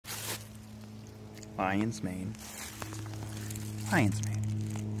Lion's mane. Lion's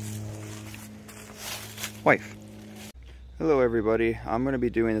mane. Wife. Hello everybody. I'm going to be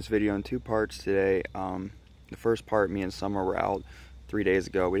doing this video in two parts today. The first part, me and Summer were out 3 days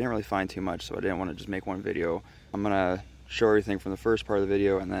ago. We didn't really find too much, so I didn't want to just make one video. I'm going to show everything from the first part of the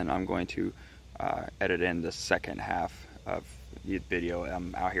video, and then I'm going to edit in the second half of the video.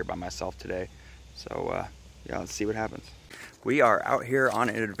 I'm out here by myself today, so yeah, let's see what happens. We are out here on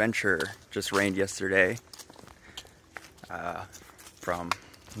an adventure. Just rained yesterday from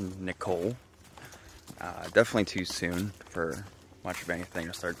Nicole. Definitely too soon for much of anything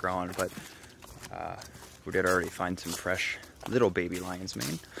to start growing, but we did already find some fresh little baby lion's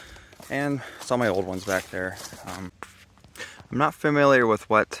mane, and saw my old ones back there. I'm not familiar with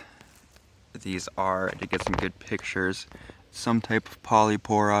what these are. I did get some good pictures. Some type of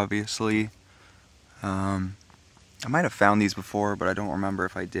polypore, obviously. I might have found these before, but I don't remember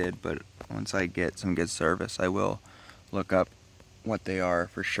if I did. But once I get some good service, I will look up what they are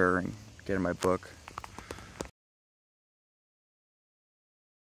for sure and get in my book.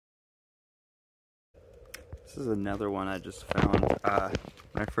 This is another one I just found.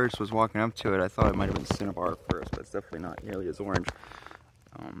 When I first was walking up to it, I thought it might have been cinnabar at first, but it's definitely not nearly as orange.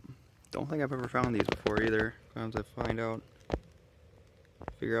 Don't think I've ever found these before either. Sometimes I find out,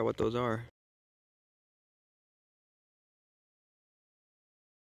 figure out what those are.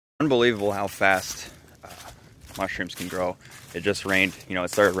 Unbelievable how fast mushrooms can grow. It just rained, you know, it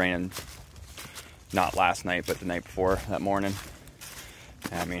started raining not last night, but the night before, that morning.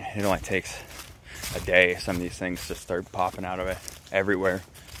 I mean, it only takes a day. Some of these things just start popping out of it everywhere.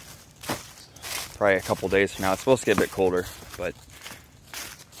 Probably a couple days from now. It's supposed to get a bit colder, but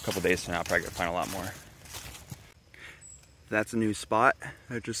a couple days from now, I'm probably gonna find a lot more. That's a new spot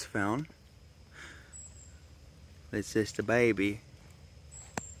I just found. It's just a baby.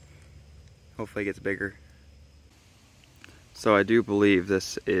 Hopefully it gets bigger. So I do believe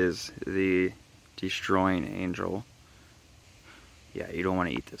this is the destroying angel. Yeah, you don't want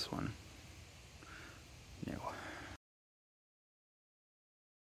to eat this one. No.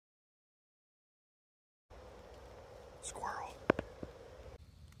 Squirrel.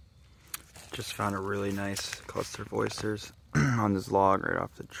 Just found a really nice cluster of oysters on this log right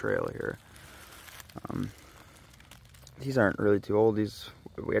off the trail here. These aren't really too old.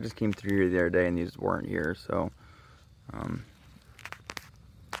 I just came through here the other day and these weren't here, so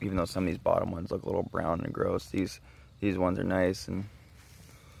even though some of these bottom ones look a little brown and gross, these ones are nice, and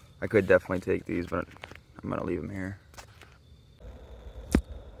I could definitely take these, but I'm gonna leave them here.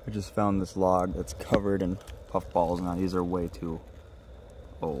 I just found this log that's covered in puffballs. Now these are way too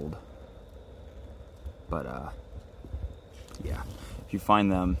old, but yeah, if you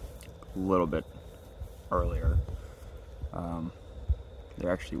find them a little bit earlier,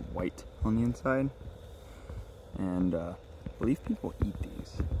 they're actually white on the inside, and I believe people eat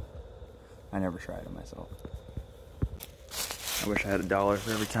these. I never tried them myself. I wish I had $1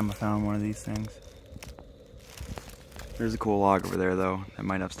 for every time I found one of these things. There's a cool log over there though that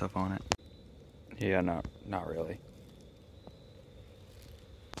might have stuff on it. Yeah, not really.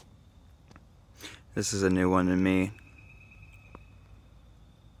 This is a new one to me.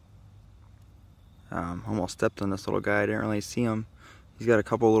 Almost stepped on this little guy. I didn't really see him. He's got a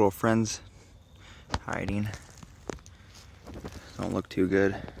couple little friends hiding. Don't look too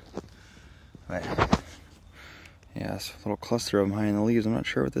good. But yeah, it's a little cluster of them hiding in the leaves. I'm not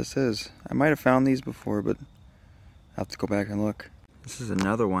sure what this is. I might have found these before, but I'll have to go back and look. This is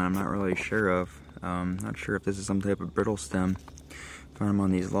another one I'm not really sure of. Not sure if this is some type of brittle stem. Found them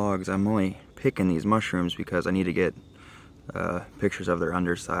on these logs. I'm only picking these mushrooms because I need to get pictures of their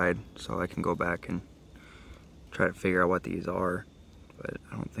underside so I can go back and try to figure out what these are. But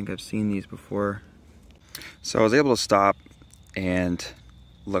I don't think I've seen these before. So I was able to stop and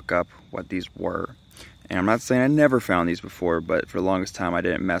look up what these were. And I'm not saying I never found these before, but for the longest time I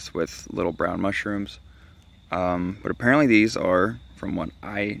didn't mess with little brown mushrooms. But apparently these are, from what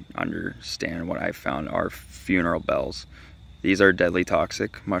I understand, what I found, are funeral bells. These are deadly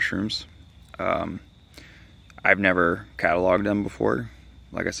toxic mushrooms. I've never cataloged them before.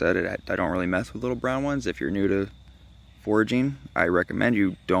 Like I said, I don't really mess with little brown ones. If you're new to foraging, I recommend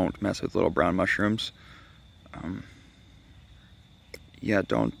you don't mess with little brown mushrooms. Yeah,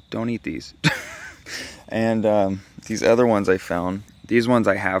 don't eat these. And these other ones I found, these ones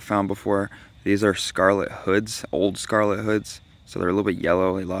I have found before. These are scarlet hoods, old scarlet hoods. So they're a little bit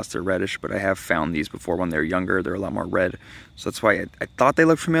yellow, they lost their reddish, but I have found these before when they're younger. They're a lot more red. So that's why I thought they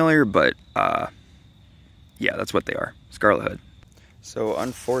looked familiar, but yeah, that's what they are, scarlet hood. So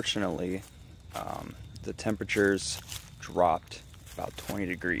unfortunately, the temperatures dropped about 20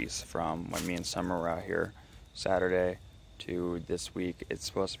 degrees from when me and Summer were out here Saturday to this week. It's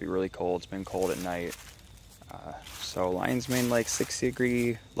supposed to be really cold. It's been cold at night. So Lion's Mane like 60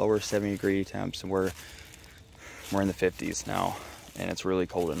 degree, lower 70 degree temps, and we're in the 50s now, and it's really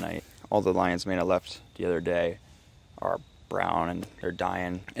cold at night. All the Lion's Mane I left the other day are brown and they're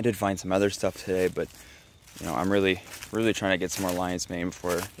dying. I did find some other stuff today, but you know, I'm really trying to get some more Lion's Mane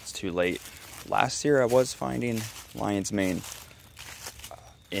before it's too late. Last year I was finding Lion's Mane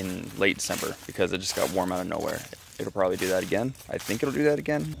in late December because it just got warm out of nowhere. It'll probably do that again. I think it'll do that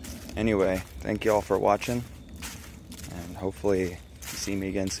again. Anyway, thank you all for watching, and hopefully you see me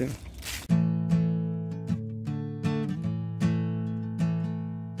again soon.